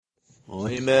Well,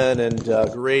 amen,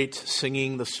 and great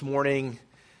singing this morning,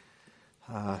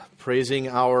 praising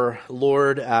our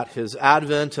Lord at His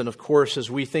advent. And of course, as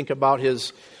we think about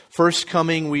His first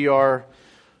coming, we are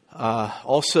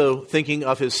also thinking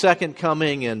of His second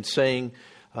coming and saying,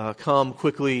 come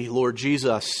quickly, Lord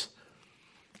Jesus,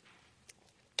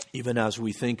 even as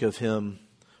we think of Him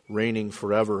reigning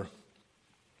forever.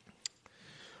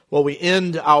 Well, we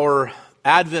end our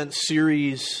Advent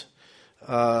series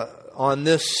on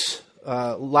this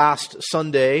last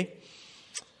Sunday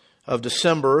of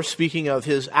December, speaking of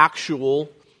His actual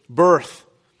birth.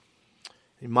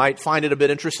 You might find it a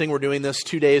bit interesting. We're doing this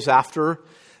 2 days after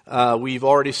we've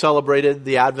already celebrated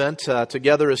the Advent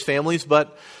together as families,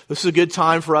 but this is a good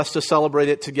time for us to celebrate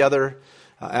it together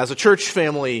as a church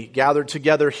family gathered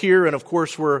together here. And of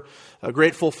course, we're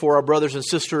grateful for our brothers and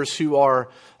sisters who are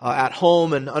at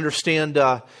home and understand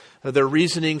their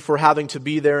reasoning for having to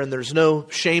be there, and there's no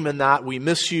shame in that. We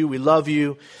miss you, we love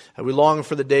you, and we long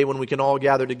for the day when we can all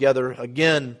gather together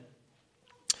again.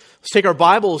 Let's take our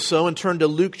Bibles, so, and turn to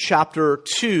Luke chapter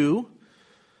 2.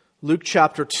 Luke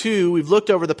chapter 2, we've looked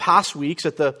over the past weeks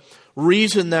at the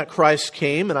reason that Christ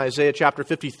came in Isaiah chapter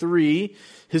 53,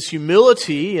 His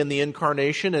humility in the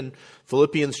incarnation in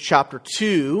Philippians chapter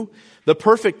 2, the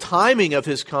perfect timing of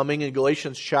His coming in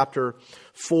Galatians chapter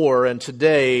 4, and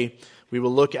today we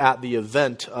will look at the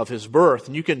event of His birth.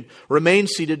 And you can remain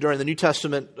seated during the New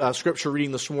Testament scripture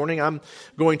reading this morning. I'm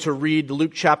going to read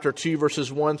Luke chapter 2, verses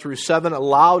 1 through 7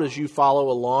 aloud as you follow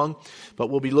along. But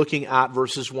we'll be looking at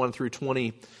verses 1 through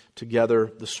 20 together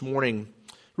this morning.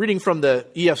 Reading from the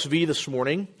ESV this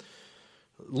morning,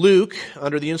 Luke,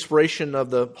 under the inspiration of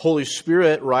the Holy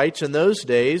Spirit, writes, "In those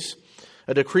days,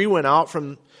 a decree went out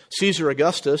from Caesar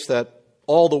Augustus that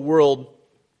all the world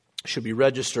should be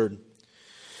registered.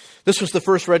 This was the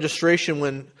first registration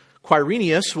when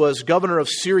Quirinius was governor of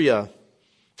Syria,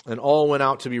 and all went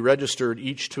out to be registered,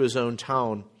 each to his own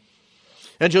town.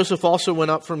 And Joseph also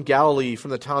went up from Galilee, from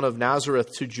the town of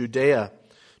Nazareth to Judea,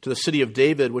 to the city of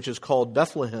David, which is called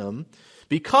Bethlehem,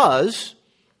 because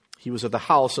he was of the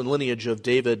house and lineage of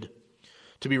David,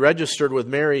 to be registered with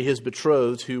Mary, his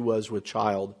betrothed, who was with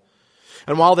child.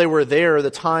 And while they were there, the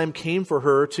time came for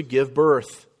her to give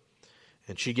birth.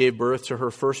 And she gave birth to her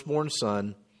firstborn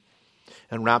son,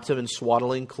 and wrapped him in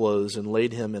swaddling clothes, and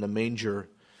laid him in a manger,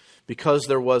 because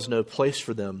there was no place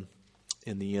for them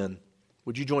in the inn."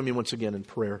 Would you join me once again in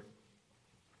prayer?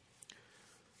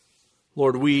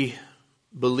 Lord, we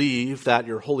believe that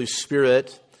your Holy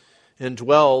Spirit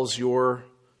indwells your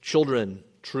children,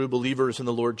 true believers in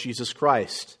the Lord Jesus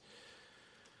Christ.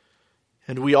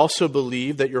 And we also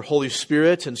believe that your Holy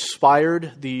Spirit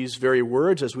inspired these very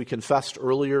words, as we confessed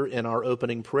earlier in our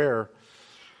opening prayer.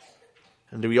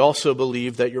 And we also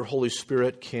believe that your Holy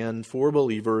Spirit can, for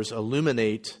believers,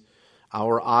 illuminate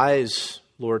our eyes,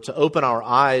 Lord, to open our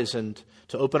eyes and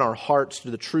to open our hearts to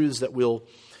the truths that we'll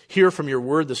hear from your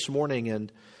word this morning.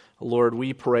 And Lord,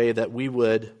 we pray that we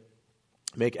would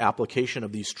make application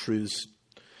of these truths,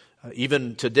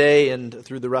 even today and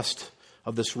through the rest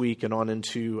of this week and on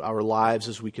into our lives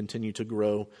as we continue to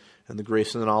grow in the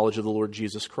grace and the knowledge of the Lord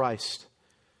Jesus Christ.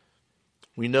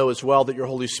 We know as well that your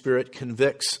Holy Spirit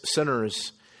convicts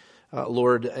sinners,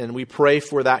 Lord, and we pray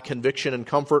for that conviction and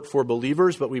comfort for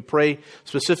believers, but we pray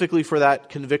specifically for that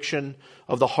conviction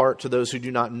of the heart to those who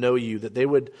do not know you, that they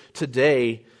would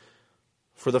today,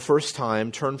 for the first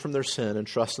time, turn from their sin and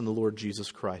trust in the Lord Jesus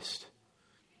Christ.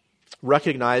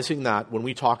 Recognizing that when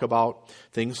we talk about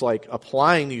things like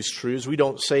applying these truths, we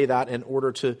don't say that in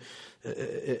order to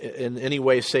in any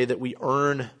way say that we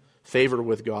earn favor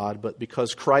with God, but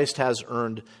because Christ has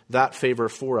earned that favor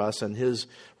for us and His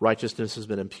righteousness has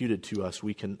been imputed to us,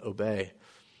 we can obey.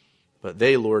 But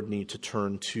they, Lord, need to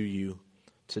turn to you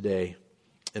today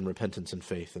in repentance and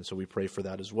faith, and so we pray for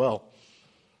that as well.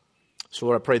 So,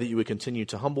 Lord, I pray that you would continue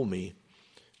to humble me,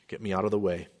 get me out of the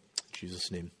way. In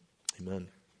Jesus' name, amen.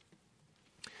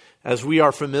 As we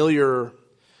are familiar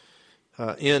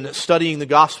in studying the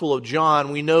Gospel of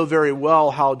John, we know very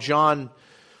well how John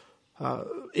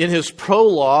in his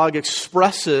prologue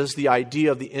expresses the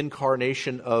idea of the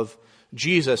incarnation of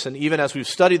Jesus. And even as we've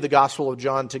studied the Gospel of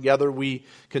John together, we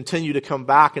continue to come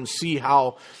back and see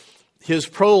how his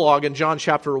prologue in John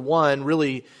chapter 1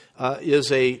 really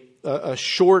is a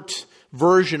short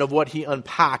version of what he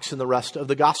unpacks in the rest of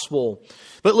the Gospel.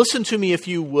 But listen to me if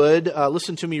you would.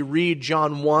 Listen to me read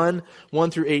John 1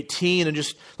 through 18, and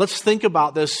just let's think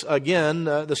about this again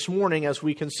this morning as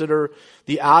we consider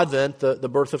the Advent, the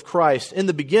birth of Christ. In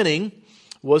the beginning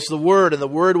was the Word, and the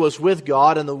Word was with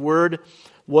God, and the Word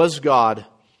was God.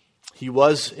 He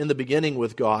was in the beginning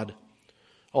with God.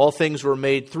 All things were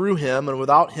made through him, and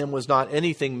without him was not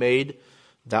anything made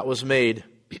that was made.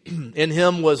 In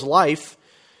him was life,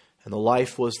 and the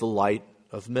life was the light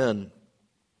of men.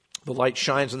 The light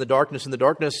shines in the darkness, and the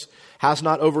darkness has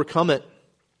not overcome it.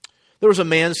 There was a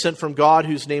man sent from God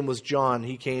whose name was John.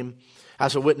 He came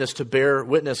as a witness to bear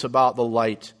witness about the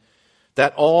light,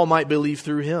 that all might believe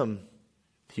through him.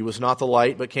 He was not the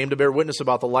light, but came to bear witness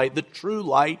about the light. The true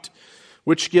light,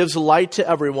 which gives light to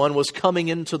everyone, was coming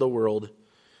into the world.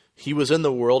 He was in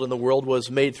the world, and the world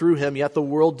was made through him, yet the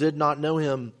world did not know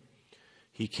him.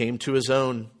 He came to his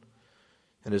own,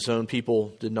 and his own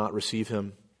people did not receive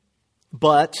him.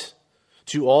 But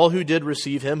to all who did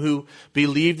receive him, who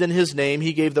believed in his name,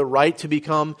 he gave the right to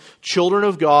become children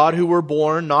of God, who were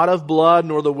born not of blood,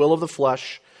 nor the will of the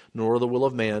flesh, nor the will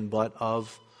of man, but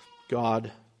of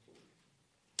God.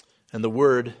 And the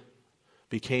Word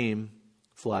became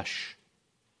flesh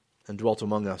and dwelt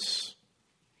among us.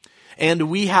 And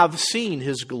we have seen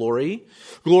his glory.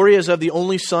 Glory as of the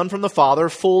only Son from the Father,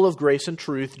 full of grace and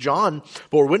truth. John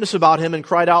bore witness about him and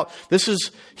cried out, "This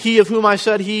is he of whom I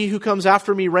said, he who comes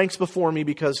after me ranks before me,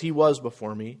 because he was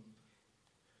before me."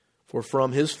 For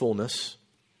from his fullness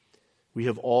we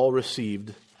have all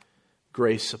received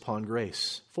grace upon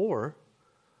grace. For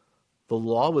the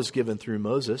law was given through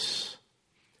Moses,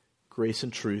 grace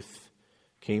and truth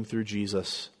came through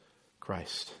Jesus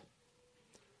Christ.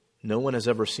 No one has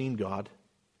ever seen God,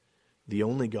 the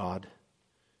only God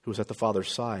who is at the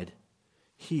Father's side.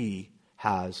 He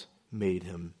has made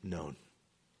him known.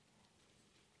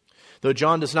 Though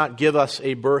John does not give us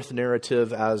a birth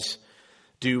narrative as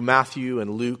do Matthew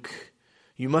and Luke,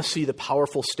 you must see the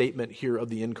powerful statement here of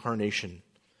the incarnation.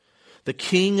 The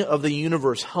King of the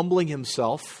universe humbling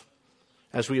himself,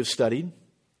 as we have studied,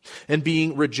 and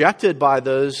being rejected by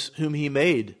those whom he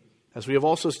made, as we have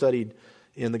also studied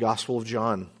in the Gospel of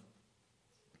John.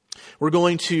 We're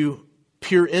going to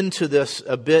peer into this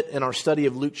a bit in our study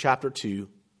of Luke chapter 2.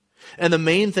 And the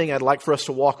main thing I'd like for us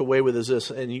to walk away with is this,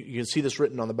 and you can see this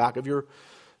written on the back of your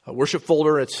worship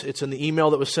folder. It's in the email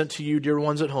that was sent to you, dear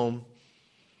ones at home.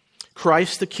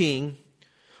 Christ the King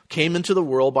came into the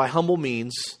world by humble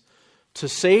means to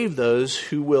save those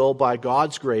who will, by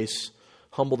God's grace,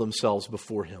 humble themselves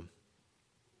before him.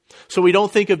 So we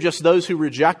don't think of just those who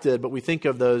rejected, but we think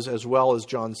of those as well, as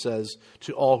John says,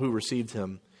 to all who received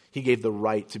him. He gave the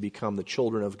right to become the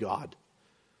children of God.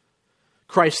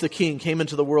 Christ the King came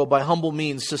into the world by humble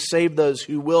means to save those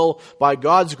who will, by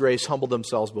God's grace, humble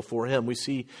themselves before him. We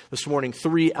see this morning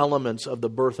three elements of the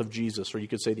birth of Jesus, or you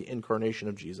could say the incarnation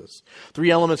of Jesus. Three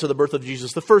elements of the birth of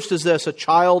Jesus. The first is this: a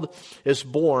child is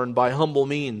born by humble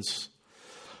means.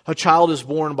 A child is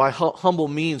born by humble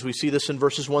means. We see this in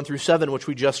verses 1 through 7, which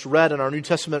we just read in our New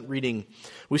Testament reading.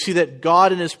 We see that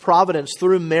God in his providence,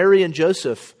 through Mary and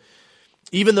Joseph,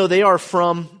 even though they are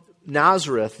from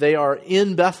Nazareth, they are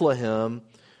in Bethlehem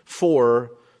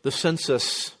for the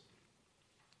census.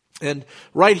 And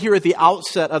right here at the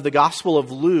outset of the Gospel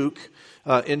of Luke,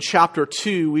 in chapter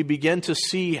 2, we begin to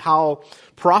see how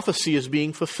prophecy is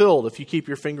being fulfilled. If you keep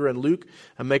your finger in Luke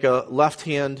and make a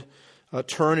left-hand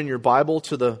turn in your Bible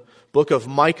to the book of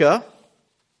Micah,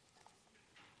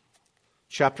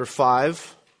 chapter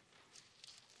 5.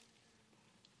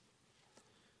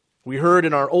 We heard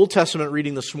in our Old Testament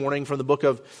reading this morning from the book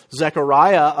of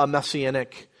Zechariah a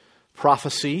messianic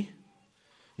prophecy.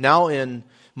 Now in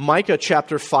Micah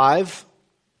chapter 5,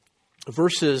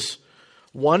 verses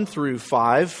 1 through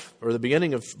 5, or the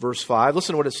beginning of verse 5,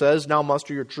 listen to what it says. "Now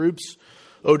muster your troops,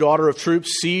 O daughter of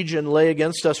troops, siege and lay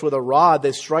against us with a rod.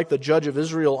 They strike the judge of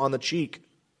Israel on the cheek.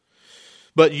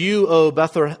 But you, O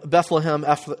Bethlehem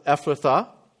Ephrathah,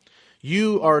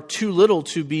 you are too little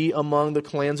to be among the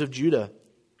clans of Judah.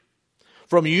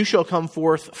 From you shall come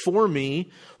forth for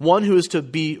me one who is to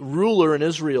be ruler in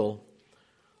Israel,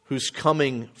 whose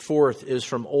coming forth is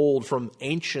from old, from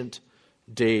ancient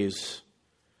days.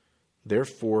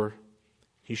 Therefore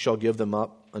he shall give them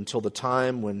up until the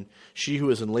time when she who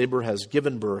is in labor has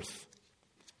given birth.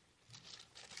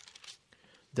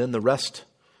 Then the rest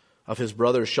of his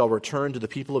brothers shall return to the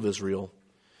people of Israel,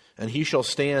 and he shall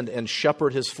stand and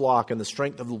shepherd his flock in the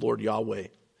strength of the Lord Yahweh,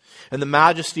 and the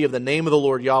majesty of the name of the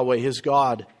Lord Yahweh his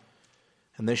God,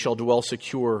 and they shall dwell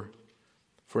secure,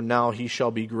 for now he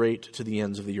shall be great to the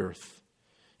ends of the earth,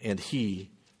 and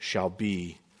he shall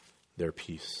be their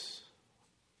peace."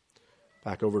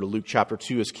 Back over to Luke chapter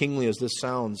 2, as kingly as this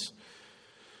sounds,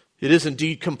 it is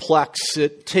indeed complex.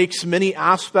 It takes many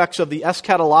aspects of the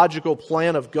eschatological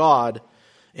plan of God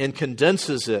and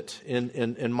condenses it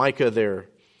in Micah there.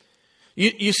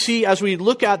 You see, as we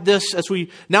look at this, as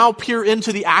we now peer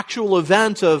into the actual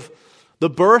event of the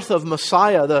birth of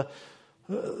Messiah,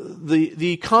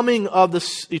 the coming of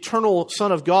the eternal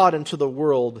Son of God into the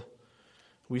world,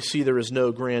 we see there is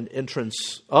no grand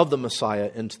entrance of the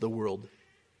Messiah into the world.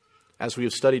 As we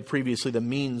have studied previously, the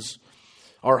means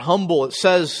are humble. It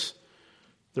says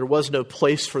there was no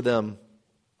place for them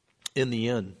in the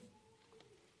inn.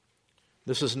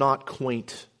 This is not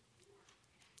quaint.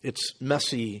 It's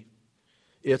messy.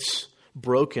 It's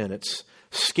broken. It's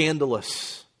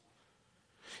scandalous.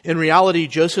 In reality,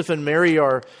 Joseph and Mary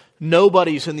are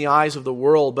nobodies in the eyes of the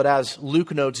world, but as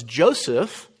Luke notes,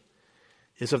 Joseph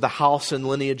is of the house and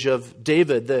lineage of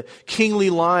David, the kingly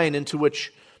line into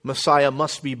which Messiah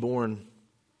must be born.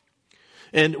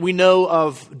 And we know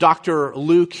of Dr.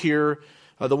 Luke here,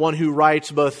 the one who writes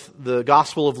both the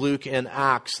Gospel of Luke and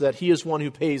Acts, that he is one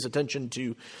who pays attention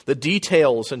to the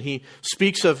details, and he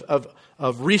speaks of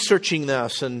researching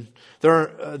this, and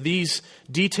these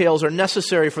details are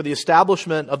necessary for the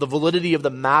establishment of the validity of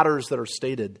the matters that are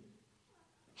stated.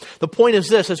 The point is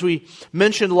this, as we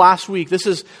mentioned last week, this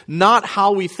is not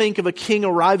how we think of a king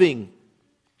arriving.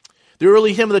 The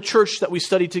early hymn of the church that we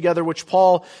studied together, which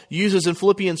Paul uses in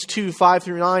Philippians 2,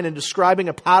 5-9, in describing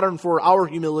a pattern for our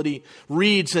humility,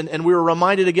 reads, and we were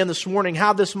reminded again this morning,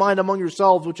 have this mind among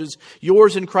yourselves, which is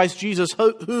yours in Christ Jesus,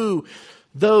 who,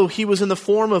 though he was in the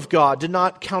form of God, did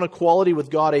not count equality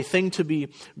with God a thing to be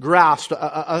grasped,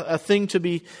 a thing to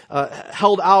be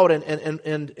held out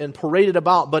and paraded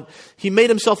about, but he made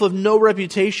himself of no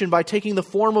reputation by taking the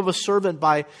form of a servant,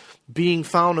 by being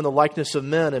found in the likeness of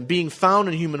men, and being found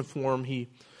in human form, he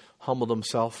humbled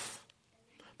himself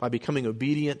by becoming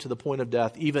obedient to the point of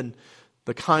death, even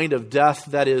the kind of death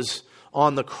that is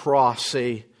on the cross,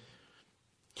 a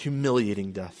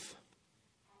humiliating death.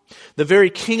 The very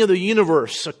King of the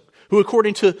universe, who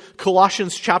according to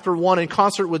Colossians chapter 1, in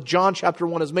concert with John chapter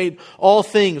 1, has made all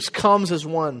things, comes as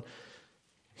one,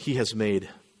 he has made.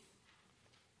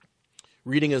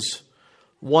 Reading as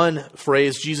one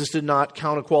phrase, Jesus did not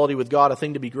count equality with God a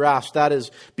thing to be grasped. That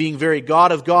is, being very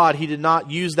God of God, he did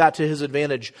not use that to his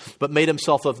advantage, but made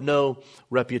himself of no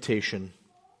reputation.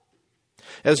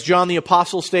 As John the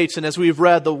Apostle states, and as we've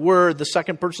read, the Word, the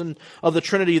second person of the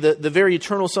Trinity, the very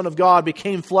eternal Son of God,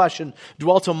 became flesh and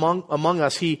dwelt among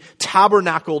us. He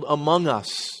tabernacled among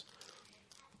us.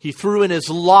 He threw in his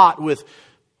lot with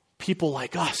people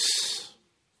like us.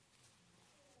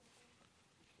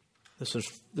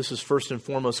 This is first and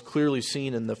foremost clearly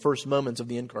seen in the first moments of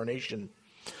the Incarnation.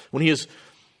 When he is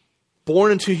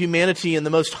born into humanity in the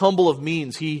most humble of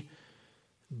means, he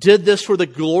did this for the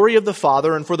glory of the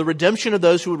Father and for the redemption of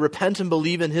those who would repent and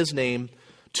believe in his name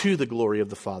to the glory of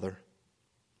the Father.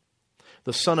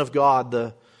 The Son of God,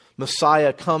 the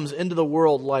Messiah, comes into the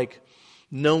world like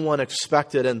no one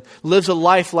expected and lives a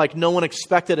life like no one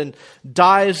expected and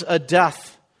dies a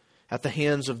death at the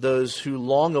hands of those who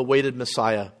long awaited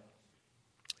Messiah.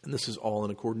 And this is all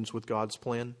in accordance with God's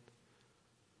plan.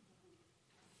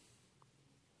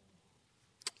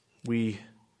 We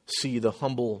see the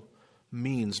humble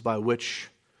means by which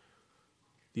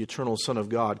the eternal Son of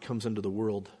God comes into the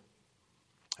world,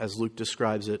 as Luke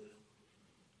describes it.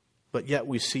 But yet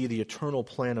we see the eternal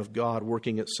plan of God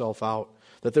working itself out,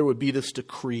 that there would be this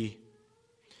decree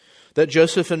that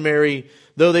Joseph and Mary,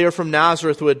 though they are from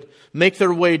Nazareth, would make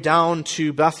their way down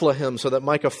to Bethlehem so that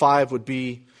Micah 5 would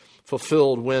be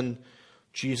fulfilled when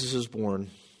Jesus is born.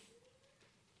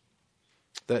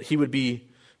 That he would be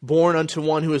born unto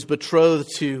one who is betrothed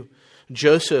to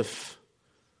Joseph,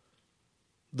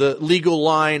 the legal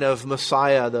line of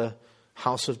Messiah, the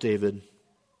house of David.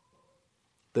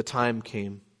 The time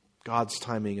came. God's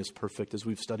timing is perfect, as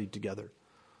we've studied together.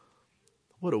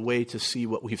 What a way to see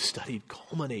what we've studied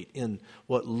culminate in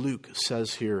what Luke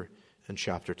says here in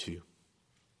chapter 2.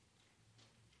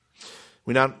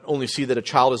 We not only see that a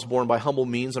child is born by humble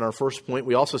means in our first point,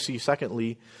 we also see,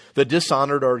 secondly, the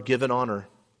dishonored are given honor.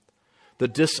 The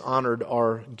dishonored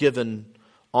are given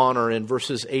honor in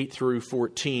verses 8 through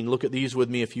 14. Look at these with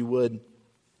me if you would.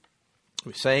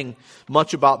 We sang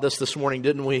much about this morning,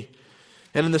 didn't we?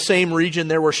 And in the same region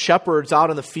there were shepherds out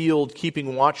in the field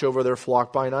keeping watch over their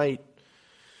flock by night.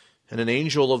 And an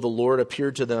angel of the Lord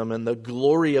appeared to them, and the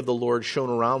glory of the Lord shone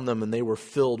around them, and they were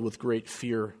filled with great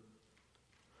fear.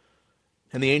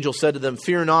 And the angel said to them,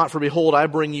 "Fear not, for behold, I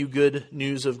bring you good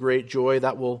news of great joy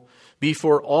that will be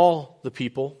for all the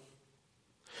people.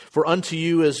 For unto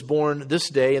you is born this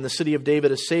day in the city of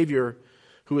David a Savior,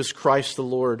 who is Christ the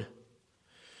Lord.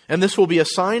 And this will be a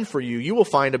sign for you. You will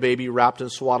find a baby wrapped in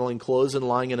swaddling clothes and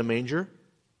lying in a manger."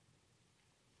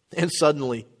 And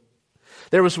suddenly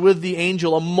there was with the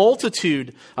angel a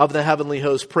multitude of the heavenly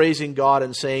host praising God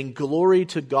and saying, "Glory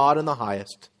to God in the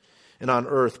highest, and on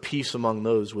earth peace among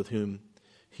those with whom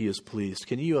he is pleased.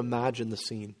 Can you imagine the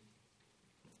scene?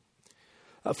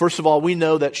 First of all, we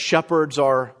know that shepherds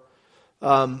are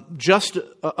just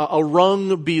a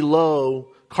rung below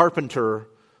carpenter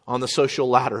on the social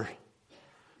ladder.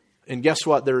 And guess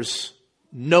what? There's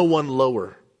no one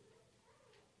lower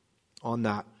on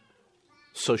that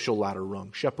social ladder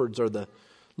rung. Shepherds are the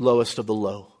lowest of the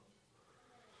low.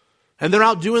 And they're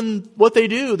out doing what they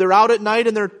do. They're out at night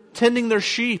and they're tending their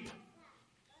sheep.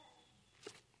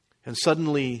 And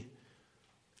suddenly,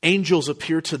 angels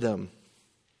appear to them.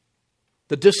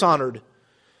 The dishonored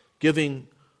giving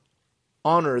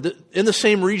honor. In the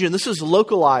same region, this is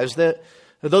localized. That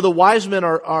though the wise men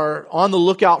are on the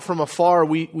lookout from afar,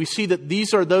 we see that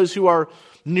these are those who are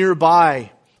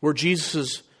nearby where Jesus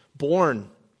is born.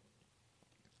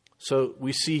 So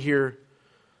we see here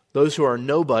those who are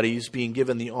nobodies being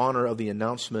given the honor of the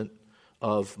announcement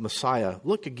of Messiah.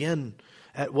 Look again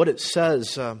at what it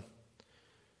says.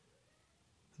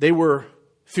 They were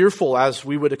fearful, as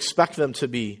we would expect them to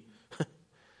be,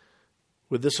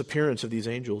 with this appearance of these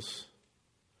angels.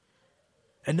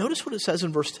 And notice what it says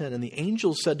in verse 10. And the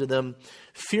angel said to them,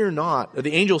 "Fear not."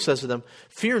 The angel says to them,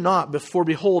 "Fear not, for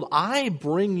behold, I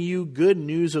bring you good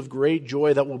news of great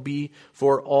joy that will be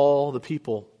for all the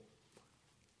people."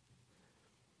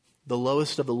 The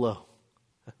lowest of the low.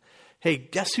 Hey,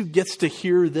 guess who gets to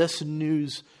hear this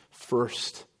news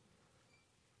first?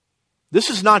 This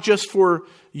is not just for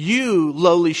you,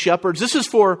 lowly shepherds. This is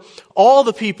for all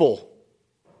the people.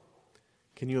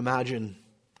 Can you imagine?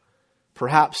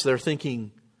 Perhaps they're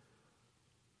thinking,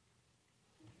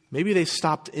 maybe they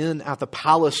stopped in at the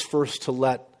palace first to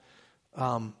let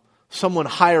someone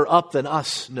higher up than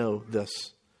us know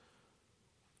this.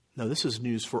 No, this is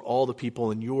news for all the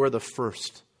people, and you're the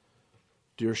first,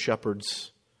 dear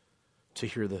shepherds, to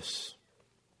hear this.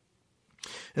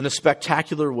 In a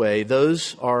spectacular way,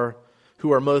 those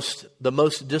who are the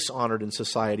most dishonored in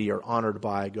society are honored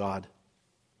by God.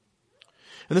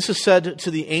 And this is said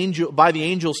by the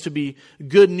angels to be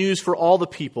good news for all the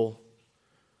people.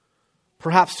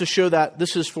 Perhaps to show that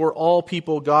this is for all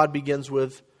people, God begins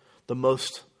with the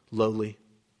most lowly.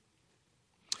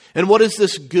 And what is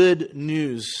this good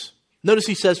news? Notice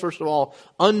he says, first of all,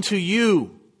 unto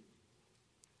you.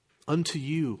 Unto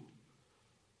you.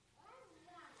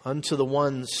 Unto the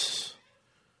ones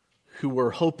who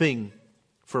were hoping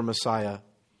for Messiah.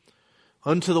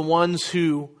 Unto the ones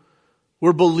who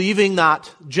were believing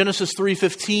that Genesis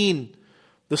 3:15,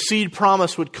 the seed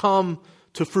promise, would come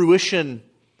to fruition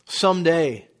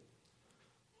someday.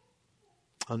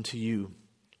 Unto you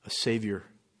a Savior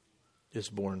is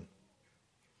born.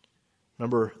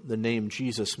 Remember, the name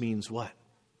Jesus means what?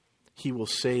 He will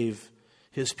save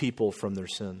his people from their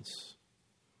sins.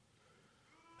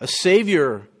 A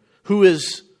Savior who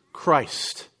is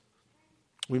Christ.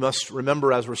 We must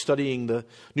remember as we're studying the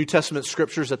New Testament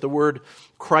scriptures that the word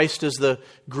Christ is the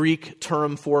Greek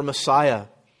term for Messiah.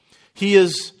 He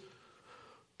is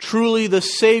truly the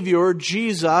Savior,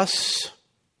 Jesus,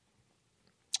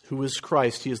 who is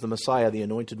Christ. He is the Messiah, the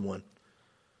Anointed One.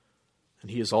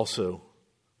 And He is also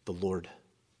the Lord.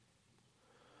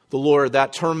 The Lord,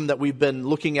 that term that we've been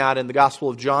looking at in the Gospel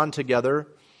of John together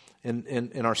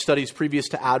in our studies previous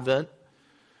to Advent.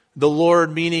 The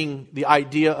Lord meaning the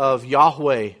idea of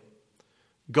Yahweh,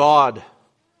 God.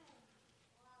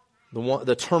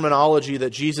 The terminology that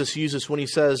Jesus uses when He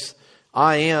says,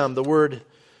 I am. The word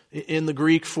in the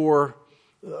Greek for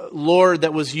Lord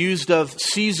that was used of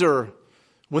Caesar.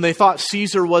 When they thought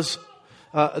Caesar was,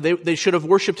 they should have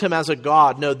worshipped him as a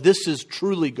god. No, this is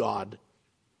truly God.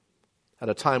 At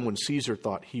a time when Caesar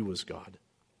thought he was God.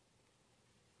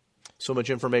 So much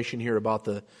information here about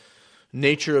the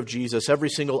nature of Jesus. Every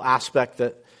single aspect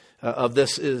of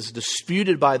this is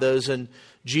disputed by those in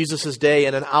Jesus' day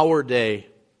and in our day.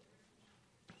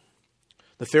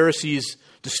 The Pharisees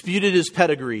disputed His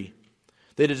pedigree.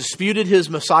 They disputed His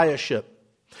messiahship.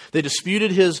 They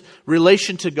disputed His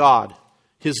relation to God,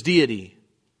 His deity.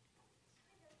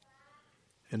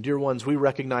 And dear ones, we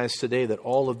recognize today that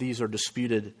all of these are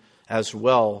disputed as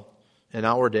well in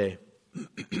our day.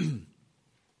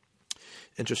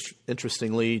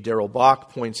 Interestingly, Darrell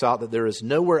Bock points out that there is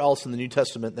nowhere else in the New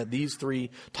Testament that these three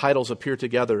titles appear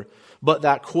together, but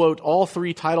that, quote, all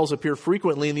three titles appear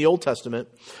frequently in the Old Testament,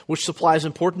 which supplies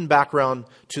important background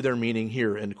to their meaning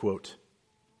here, end quote.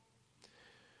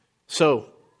 So,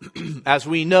 as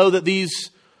we know that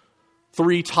these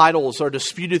three titles are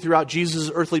disputed throughout Jesus'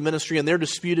 earthly ministry, and they're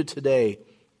disputed today,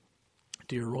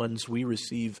 dear ones, we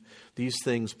receive these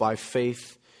things by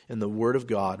faith in the Word of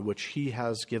God, which He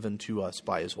has given to us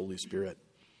by His Holy Spirit.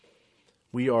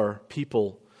 We are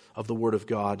people of the Word of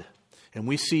God, and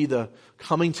we see the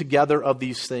coming together of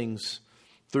these things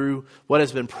through what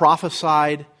has been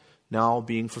prophesied now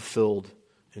being fulfilled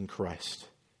in Christ.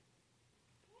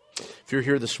 If you're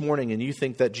here this morning and you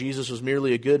think that Jesus was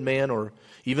merely a good man or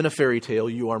even a fairy tale,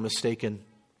 you are mistaken.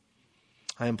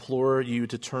 I implore you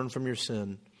to turn from your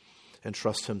sin and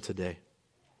trust Him today.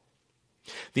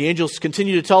 The angels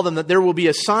continue to tell them that there will be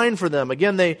a sign for them.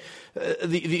 Again, the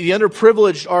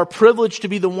underprivileged are privileged to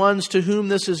be the ones to whom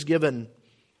this is given.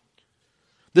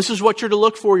 This is what you're to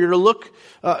look for. You're to look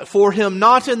for Him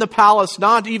not in the palace,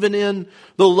 not even in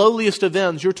the lowliest of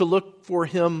inns. You're to look for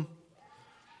Him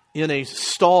in a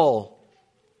stall,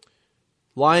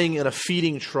 lying in a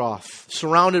feeding trough,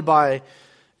 surrounded by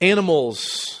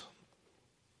animals,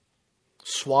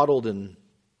 swaddled in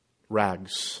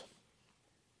rags.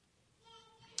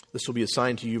 This will be a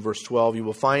sign to you, verse 12. You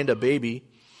will find a baby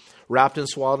wrapped in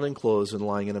swaddling clothes and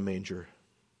lying in a manger.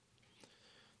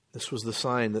 This was the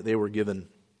sign that they were given.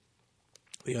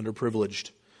 The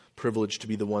underprivileged, privileged to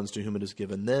be the ones to whom it is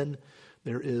given. Then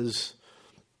there is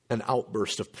an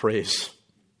outburst of praise.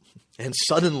 And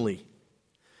suddenly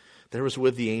there was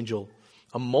with the angel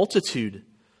a multitude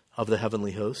of the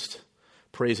heavenly host,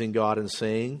 praising God and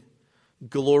saying,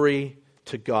 "Glory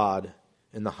to God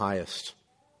in the highest,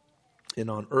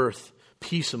 and on earth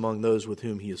peace among those with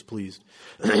whom He is pleased."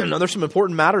 Now there's some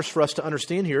important matters for us to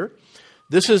understand here.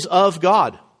 This is of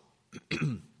God.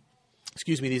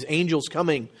 Excuse me, these angels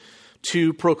coming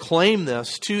to proclaim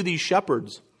this to these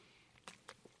shepherds.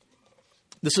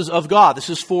 This is of God. This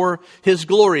is for His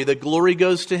glory. The glory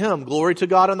goes to Him. Glory to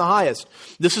God in the highest.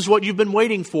 This is what you've been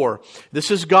waiting for. This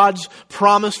is God's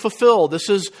promise fulfilled. This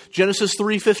is Genesis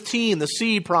 3:15, the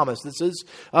seed promise. This is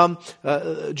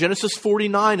Genesis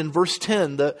 49 and verse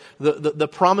 10, the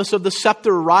promise of the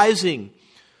scepter rising.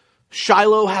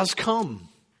 Shiloh has come.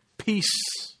 Peace.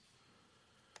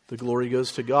 The glory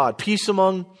goes to God. Peace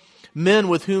among men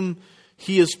with whom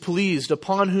He is pleased,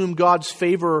 upon whom God's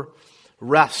favor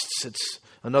rests. It's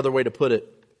another way to put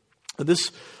it.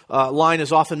 This line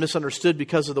is often misunderstood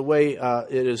because of the way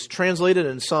it is translated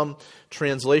in some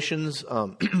translations.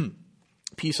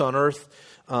 Peace on earth,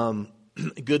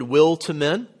 goodwill to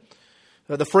men.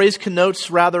 The phrase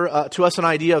connotes rather to us an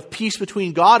idea of peace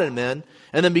between God and men,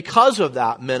 and then because of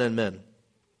that, men and men.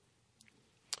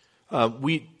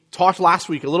 We talked last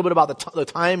week a little bit about the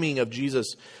timing of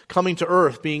Jesus coming to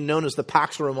earth, being known as the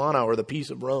Pax Romana, or the peace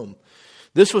of Rome.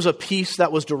 This was a peace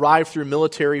that was derived through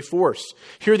military force.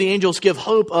 Here the angels give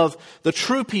hope of the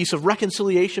true peace of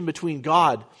reconciliation between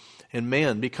God and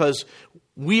man, because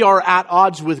we are at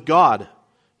odds with God.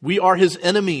 We are His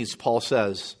enemies, Paul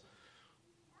says.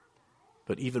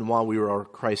 But even while we were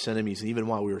Christ's enemies, and even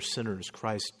while we were sinners,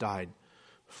 Christ died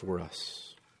for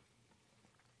us.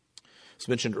 As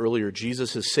mentioned earlier,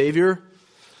 Jesus is Savior,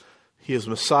 He is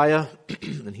Messiah,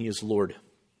 and He is Lord.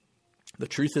 The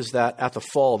truth is that at the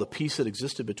fall, the peace that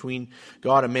existed between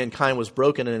God and mankind was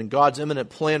broken, and in God's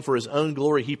imminent plan for His own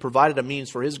glory, He provided a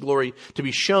means for His glory to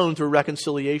be shown through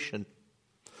reconciliation.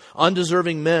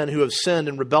 Undeserving men who have sinned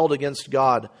and rebelled against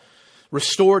God,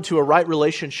 restored to a right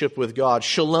relationship with God,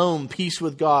 shalom, peace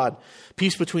with God,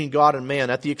 peace between God and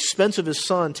man, at the expense of His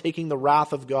Son, taking the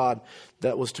wrath of God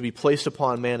that was to be placed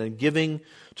upon man and giving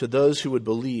to those who would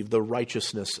believe the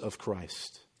righteousness of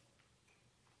Christ.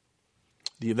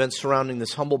 The events surrounding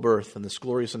this humble birth and this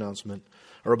glorious announcement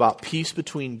are about peace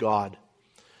between God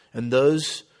and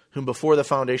those whom before the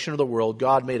foundation of the world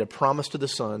God made a promise to the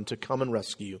Son to come and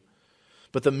rescue.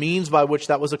 But the means by which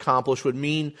that was accomplished would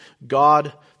mean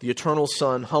God, the eternal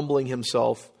Son, humbling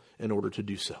Himself in order to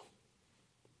do so.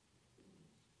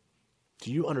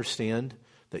 Do you understand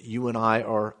that you and I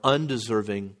are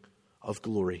undeserving of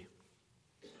glory?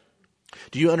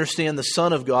 Do you understand the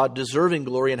Son of God deserving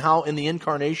glory, and how in the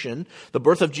incarnation, the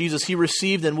birth of Jesus, He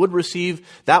received and would receive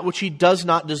that which He does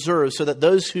not deserve, so that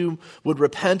those who would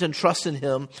repent and trust in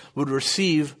Him would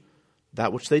receive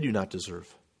that which they do not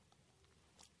deserve?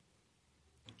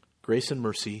 Grace and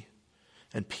mercy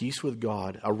and peace with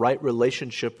God, a right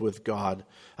relationship with God,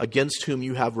 against whom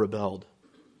you have rebelled.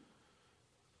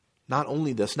 Not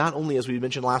only this, not only, as we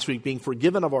mentioned last week, being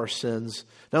forgiven of our sins,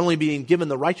 not only being given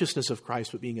the righteousness of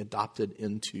Christ, but being adopted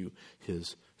into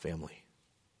His family.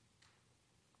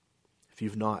 If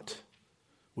you've not,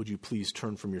 would you please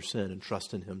turn from your sin and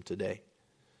trust in Him today?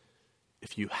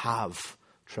 If you have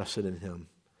trusted in Him,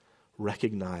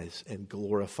 recognize and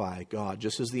glorify God,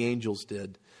 just as the angels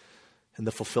did in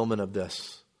the fulfillment of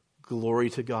this. Glory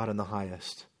to God in the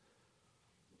highest.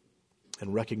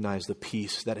 And recognize the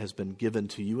peace that has been given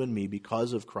to you and me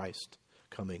because of Christ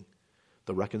coming,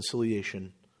 the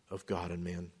reconciliation of God and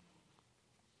man.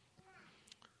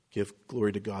 Give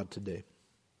glory to God today.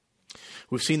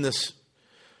 We've seen this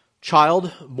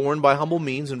child born by humble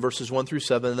means in verses 1 through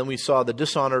 7. And then we saw the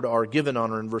dishonored are given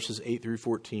honor in verses 8 through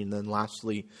 14. Then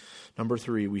lastly, number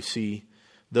 3, we see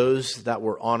those that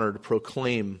were honored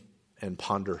proclaim and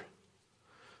ponder.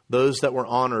 Those that were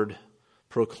honored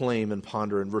proclaim and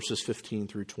ponder in verses 15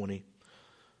 through 20.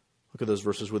 Look at those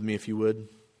verses with me if you would.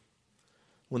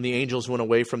 When the angels went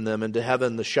away from them into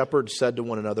heaven, the shepherds said to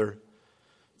one another,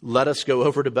 "Let us go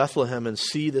over to Bethlehem and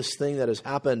see this thing that has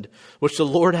happened, which the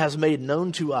Lord has made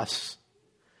known to us."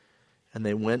 And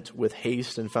they went with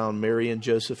haste and found Mary and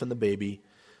Joseph and the baby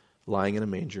lying in a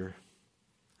manger.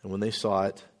 And when they saw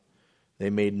it, they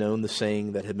made known the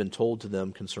saying that had been told to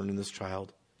them concerning this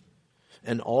child.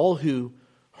 And all who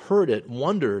heard it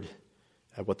wondered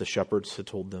at what the shepherds had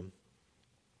told them.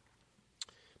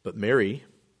 But Mary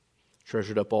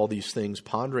treasured up all these things,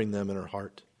 pondering them in her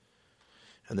heart.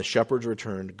 And the shepherds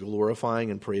returned,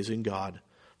 glorifying and praising God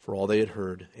for all they had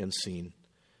heard and seen,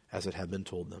 as it had been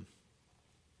told them.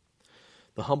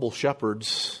 The humble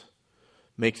shepherds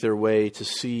make their way to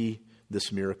see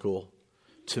this miracle,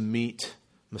 to meet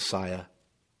Messiah.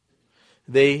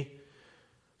 They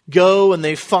go and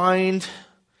they find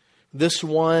this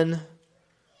one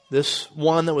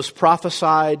that was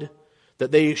prophesied,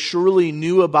 that they surely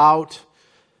knew about,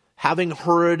 having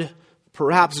heard,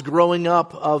 perhaps growing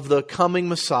up, of the coming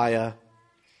Messiah.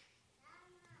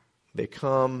 They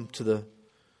come to the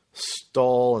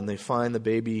stall and they find the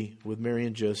baby with Mary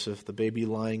and Joseph, the baby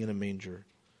lying in a manger.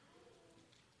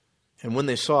 And when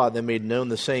they saw it, they made known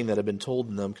the saying that had been told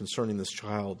to them concerning this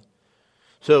child.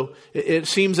 So it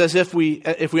seems as if we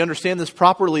understand this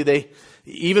properly, they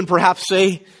even perhaps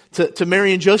say to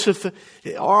Mary and Joseph,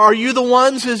 "Are you the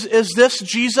ones? Is this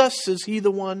Jesus? Is he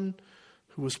the one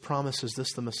who was promised? Is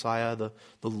this the Messiah, the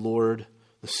Lord,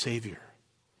 the Savior?"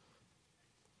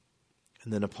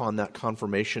 And then upon that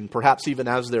confirmation, perhaps even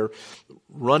as they're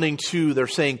running to, they're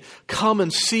saying, "Come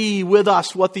and see with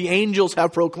us what the angels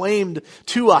have proclaimed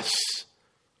to us."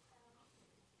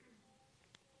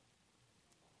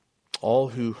 All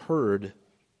who heard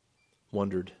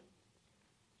wondered.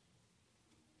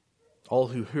 All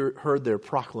who heard their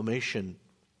proclamation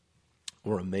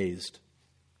were amazed.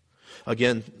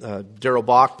 Again, Darrell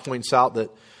Bock points out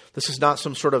that this is not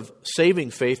some sort of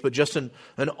saving faith, but just an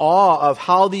awe of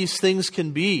how these things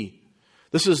can be.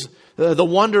 This is the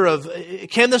wonder of,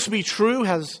 can this be true?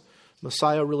 Has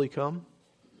Messiah really come?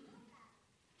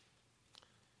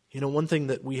 You know, one thing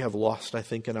that we have lost, I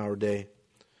think, in our day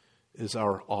is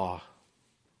our awe.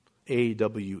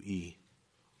 A-W-E.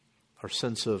 Our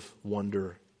sense of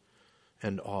wonder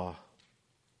and awe.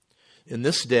 In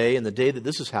this day, in the day that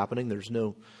this is happening, there's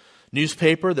no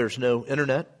newspaper, there's no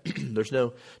internet, there's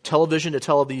no television to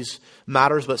tell of these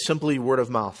matters, but simply word of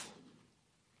mouth.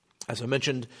 As I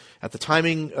mentioned at the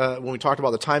timing, when we talked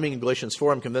about the timing in Galatians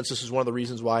 4, I'm convinced this is one of the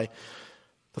reasons why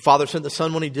the Father sent the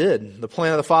Son when He did. The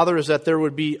plan of the Father is that there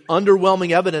would be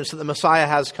underwhelming evidence that the Messiah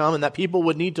has come and that people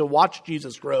would need to watch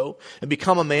Jesus grow and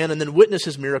become a man and then witness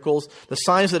His miracles, the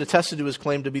signs that attested to His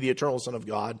claim to be the eternal Son of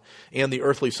God and the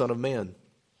earthly Son of Man.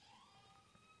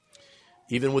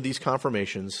 Even with these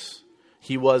confirmations,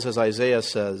 He was, as Isaiah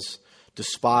says,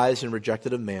 despised and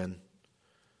rejected of man,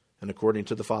 and according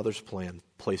to the Father's plan,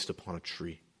 placed upon a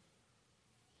tree.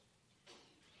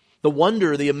 The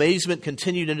wonder, the amazement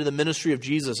continued into the ministry of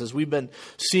Jesus, as we've been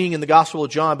seeing in the Gospel of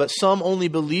John, but some only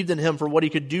believed in Him for what He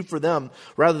could do for them,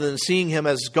 rather than seeing Him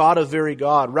as God of very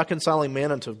God, reconciling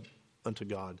man unto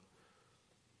God.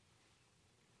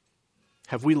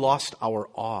 Have we lost our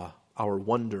awe, our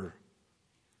wonder?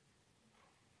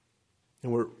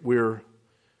 And we're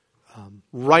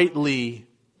rightly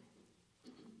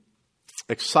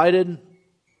excited,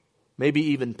 maybe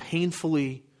even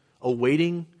painfully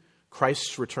awaiting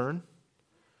Christ's return.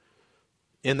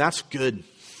 And that's good.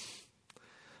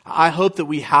 I hope that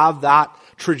we have that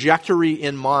trajectory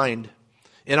in mind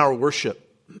in our worship.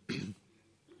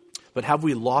 But have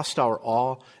we lost our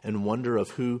awe and wonder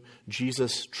of who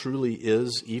Jesus truly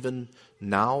is, even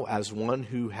now, as one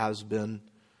who has been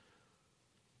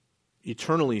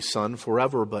eternally Son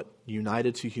forever, but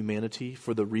united to humanity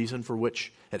for the reason for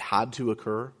which it had to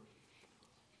occur?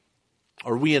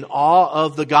 Are we in awe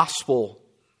of the gospel?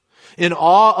 In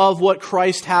awe of what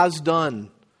Christ has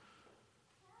done?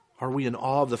 Are we in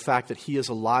awe of the fact that He is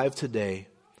alive today,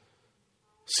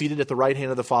 seated at the right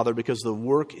hand of the Father, because the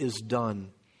work is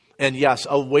done? And yes,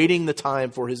 awaiting the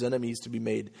time for His enemies to be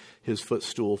made His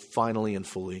footstool finally and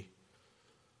fully.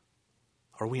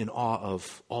 Are we in awe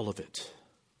of all of it?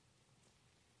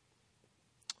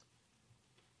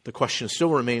 The question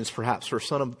still remains, perhaps, for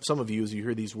some of you as you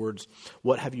hear these words,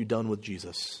 what have you done with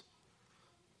Jesus?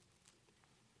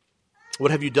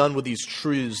 What have you done with these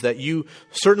truths that you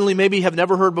certainly maybe have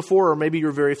never heard before, or maybe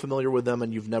you're very familiar with them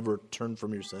and you've never turned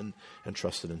from your sin and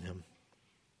trusted in him?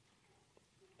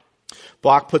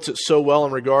 Bach puts it so well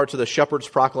in regard to the shepherd's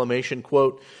proclamation,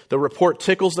 quote, "The report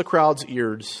tickles the crowd's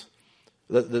ears.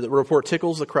 The report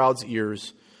tickles the crowd's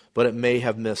ears, but it may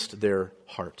have missed their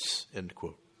hearts," end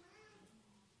quote.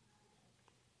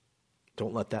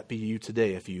 Don't let that be you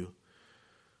today. If you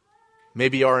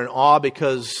maybe are in awe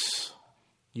because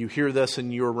you hear this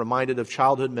and you're reminded of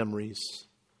childhood memories,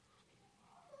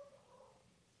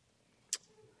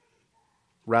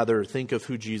 rather think of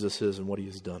who Jesus is and what he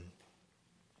has done.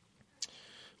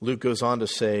 Luke goes on to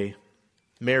say,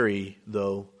 Mary,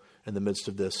 though, in the midst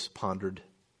of this, pondered.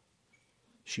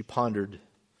 She pondered.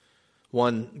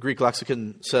 One Greek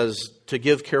lexicon says to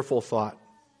give careful thought.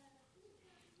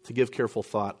 To give careful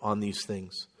thought on these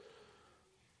things.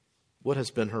 What has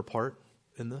been her part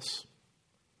in this?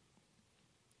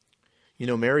 You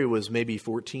know, Mary was maybe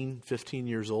 14, 15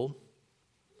 years old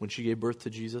when she gave birth to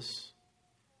Jesus.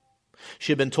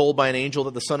 She had been told by an angel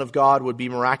that the Son of God would be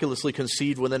miraculously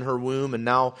conceived within her womb, and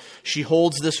now she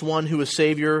holds this one who is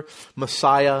Savior,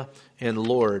 Messiah, and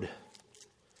Lord.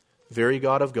 Very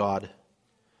God of God,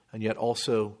 and yet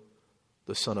also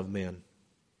the Son of Man.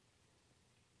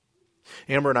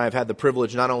 Amber and I have had the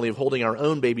privilege not only of holding our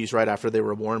own babies right after they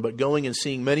were born, but going and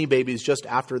seeing many babies just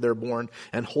after they're born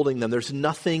and holding them. There's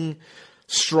nothing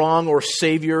strong or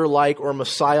Savior-like or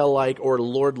Messiah-like or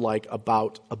Lord-like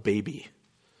about a baby.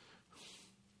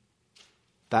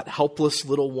 That helpless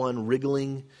little one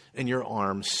wriggling in your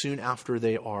arms soon after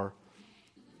they are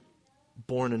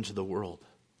born into the world.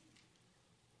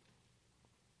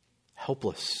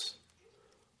 Helpless,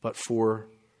 but for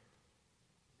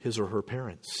his or her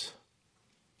parents.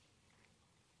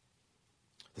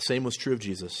 The same was true of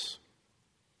Jesus.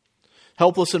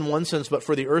 Helpless in one sense, but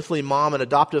for the earthly mom and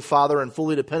adoptive father, and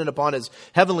fully dependent upon his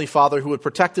heavenly Father who would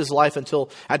protect his life until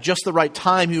at just the right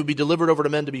time he would be delivered over to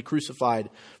men to be crucified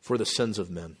for the sins of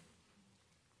men.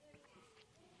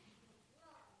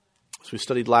 As we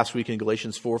studied last week in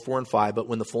Galatians 4, 4 and 5, but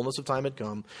when the fullness of time had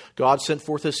come, God sent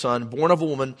forth his Son, born of a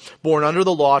woman, born under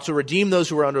the law, to redeem those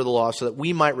who were under the law, so that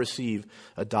we might receive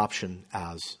adoption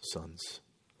as sons.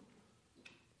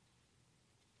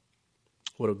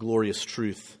 What a glorious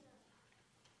truth.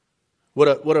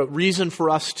 What a reason for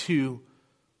us to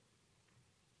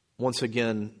once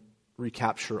again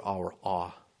recapture our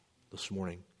awe this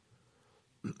morning.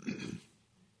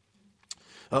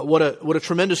 What a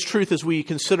tremendous truth as we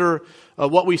consider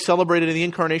what we celebrated in the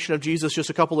incarnation of Jesus just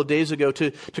a couple of days ago,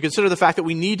 to consider the fact that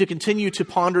we need to continue to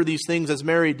ponder these things as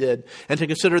Mary did, and to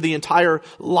consider the entire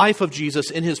life of Jesus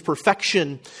in his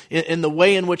perfection, in the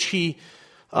way in which he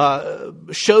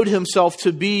showed himself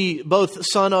to be both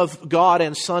Son of God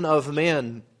and Son of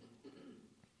Man,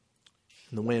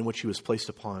 in the way in which he was placed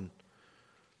upon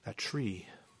that tree.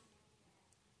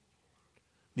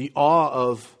 The awe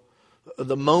of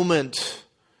the moment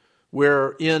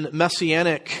where in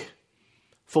messianic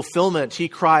fulfillment he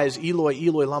cries, Eloi,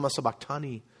 Eloi, lama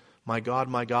sabachthani, my God,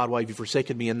 why have you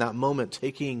forsaken me? In that moment,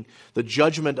 taking the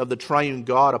judgment of the triune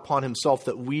God upon himself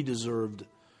that we deserved,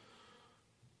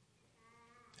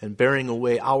 and bearing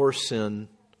away our sin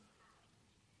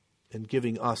and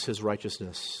giving us his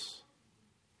righteousness.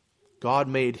 God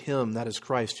made him, that is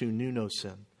Christ, who knew no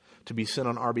sin, to be sin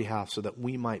on our behalf so that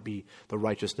we might be the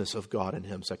righteousness of God in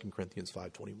him, 2 Corinthians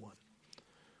 5:21.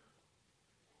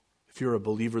 If you're a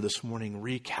believer this morning,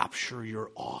 recapture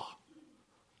your awe.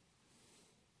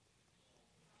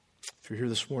 If you're here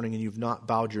this morning and you've not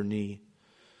bowed your knee,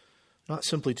 not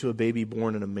simply to a baby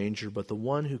born in a manger, but the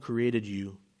one who created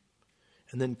you,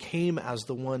 and then came as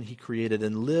the one he created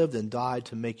and lived and died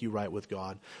to make you right with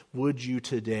God, would you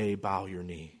today bow your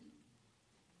knee?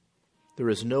 There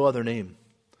is no other name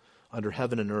under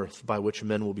heaven and earth by which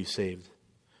men will be saved.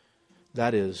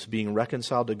 That is, being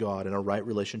reconciled to God in a right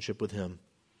relationship with him,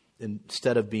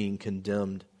 instead of being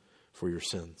condemned for your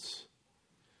sins.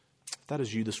 If that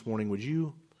is you this morning, would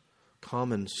you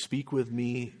come and speak with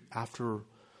me after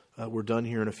we're done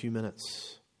here in a few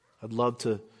minutes? I'd love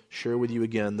to share with you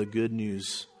again the good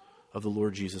news of the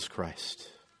Lord Jesus Christ.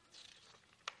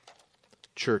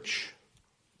 Church,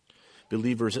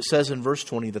 believers, it says in verse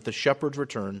 20 that the shepherds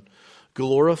returned,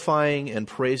 glorifying and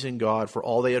praising God for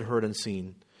all they had heard and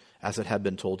seen, as it had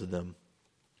been told to them.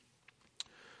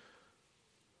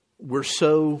 We're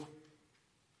so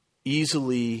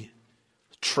easily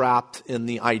trapped in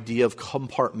the idea of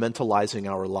compartmentalizing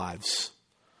our lives.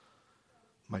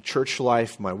 My church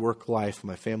life, my work life,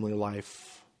 my family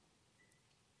life.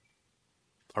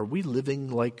 Are we living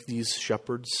like these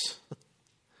shepherds?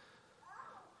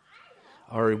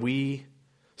 Are we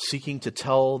seeking to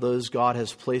tell those God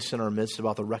has placed in our midst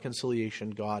about the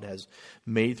reconciliation God has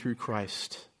made through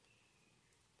Christ?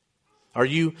 Are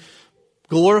you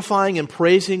glorifying and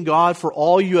praising God for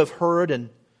all you have heard and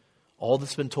all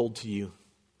that's been told to you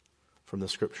from the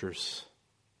Scriptures?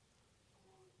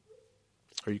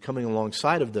 Are you coming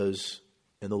alongside of those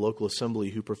in the local assembly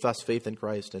who profess faith in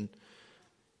Christ and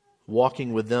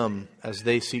walking with them as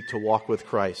they seek to walk with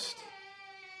Christ?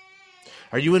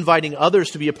 Are you inviting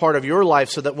others to be a part of your life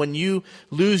so that when you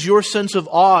lose your sense of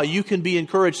awe, you can be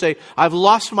encouraged, say, I've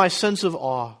lost my sense of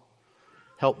awe.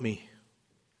 Help me.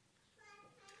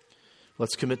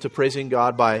 Let's commit to praising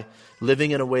God by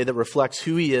living in a way that reflects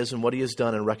who He is and what He has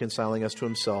done in reconciling us to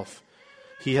Himself.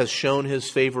 He has shown His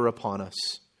favor upon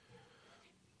us.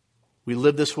 We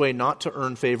live this way not to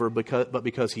earn favor, but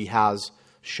because He has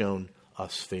shown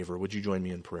us favor. Would you join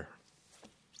me in prayer?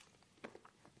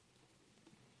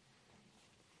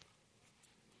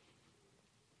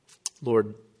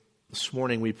 Lord, this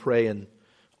morning we pray in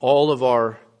all of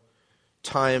our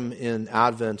time in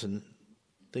Advent and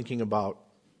thinking about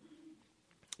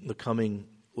the coming,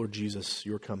 Lord Jesus,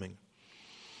 your coming.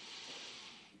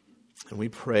 And we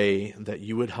pray that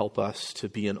you would help us to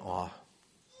be in awe.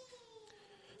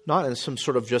 Not in some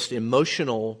sort of just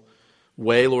emotional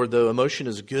way, Lord, though emotion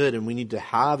is good and we need to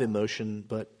have emotion,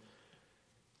 but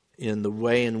in the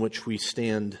way in which we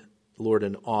stand, Lord,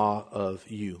 in awe of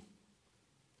you.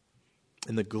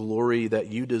 In the glory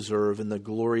that you deserve, and the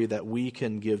glory that we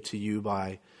can give to you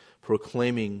by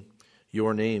proclaiming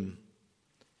your name,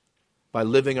 by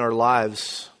living our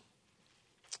lives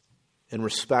in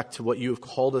respect to what you have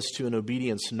called us to in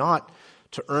obedience, not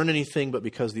to earn anything, but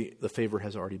because the favor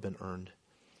has already been earned.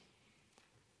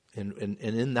 And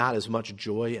in that is much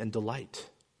joy and delight.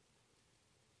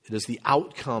 It is the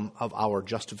outcome of our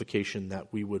justification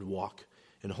that we would walk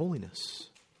in holiness.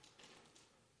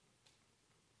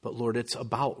 But Lord, it's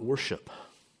about worship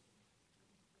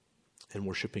and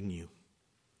worshiping you.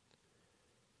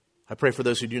 I pray for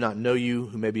those who do not know you,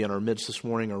 who may be in our midst this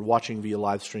morning or watching via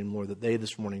live stream, Lord, that they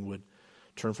this morning would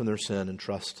turn from their sin and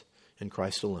trust in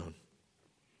Christ alone.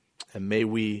 And may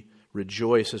we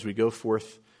rejoice as we go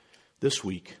forth this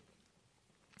week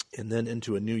and then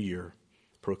into a new year,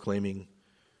 proclaiming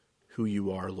who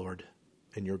you are, Lord,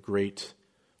 and your great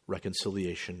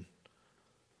reconciliation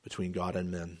between God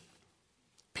and men.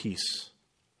 Peace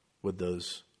with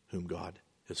those whom God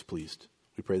has pleased.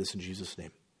 We pray this in Jesus'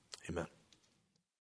 name. Amen.